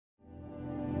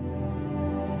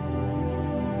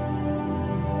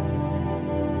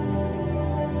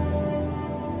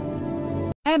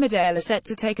Emmerdale are set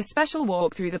to take a special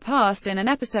walk through the past in an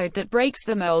episode that breaks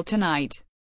the mold tonight,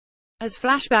 as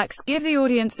flashbacks give the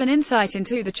audience an insight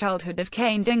into the childhood of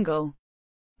Cain Dingle.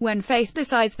 When Faith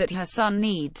decides that her son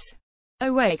needs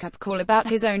a wake-up call about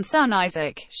his own son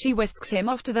Isaac, she whisks him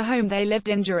off to the home they lived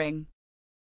in during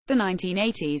the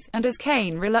 1980s, and as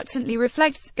Cain reluctantly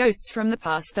reflects, ghosts from the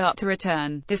past start to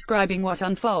return. Describing what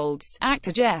unfolds,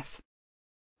 actor Jeff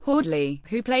Hordley,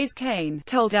 who plays Cain,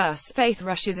 told us, Faith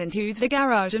rushes into the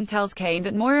garage and tells Cain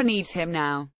that Moira needs him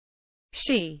now.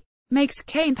 She makes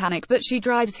Cain panic, but she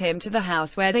drives him to the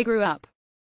house where they grew up.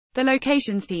 The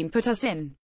locations team put us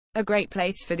in a great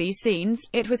place for these scenes.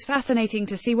 It was fascinating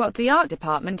to see what the art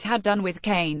department had done with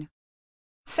Cain,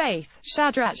 Faith,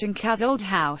 Shadrach and Kaz's old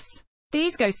house.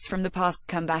 These ghosts from the past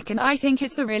come back, and I think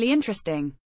it's a really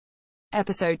interesting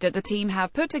episode that the team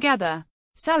have put together.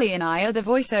 Sally and I are the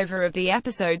voiceover of the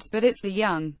episodes, but it's the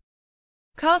young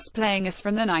cast playing us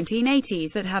from the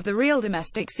 1980s that have the real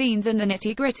domestic scenes and the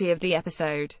nitty-gritty of the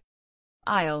episode.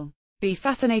 I'll be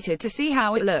fascinated to see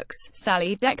how it looks.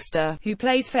 Sally Dexter, who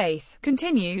plays Faith,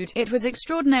 continued, "It was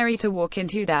extraordinary to walk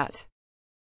into that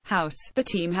house. The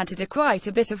team had to do quite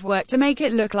a bit of work to make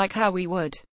it look like how we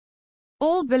would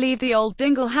all believe the old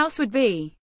Dingle house would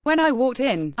be. When I walked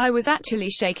in, I was actually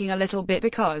shaking a little bit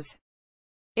because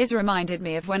it reminded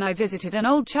me of when I visited an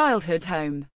old childhood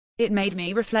home. It made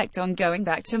me reflect on going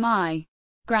back to my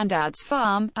granddad's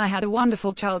farm. I had a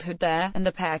wonderful childhood there, and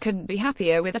the pair couldn't be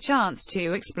happier with a chance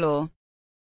to explore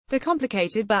the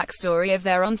complicated backstory of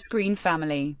their on-screen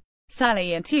family."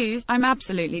 Sally enthused, "I'm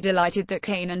absolutely delighted that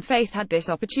Cain and Faith had this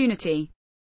opportunity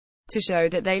to show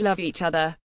that they love each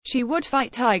other. She would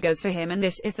fight tigers for him, and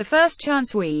this is the first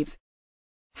chance we've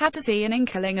had to see an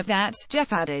inkling of that."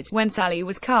 Jeff added, "When Sally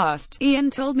was cast, Ian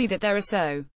told me that there are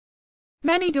so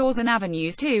many doors and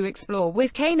avenues to explore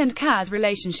with Cain and Kaz's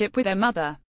relationship with their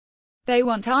mother. They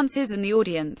want answers, and the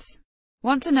audience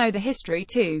want to know the history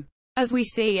too." As we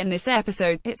see in this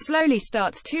episode, it slowly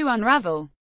starts to unravel.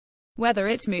 Whether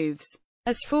it moves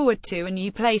us forward to a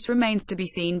new place remains to be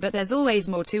seen, but there's always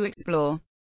more to explore.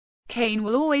 Cain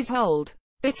will always hold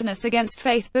bitterness against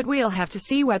Faith, but we'll have to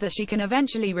see whether she can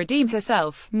eventually redeem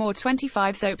herself. More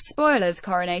 25 soap spoilers: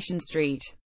 Coronation Street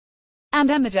and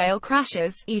Emmerdale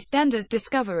crashes, EastEnders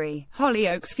discovery,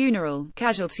 Hollyoaks funeral,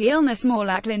 casualty illness,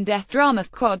 Morlackland death drama,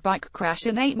 quad bike crash,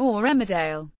 and 8 more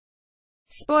Emmerdale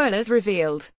spoilers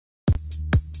revealed.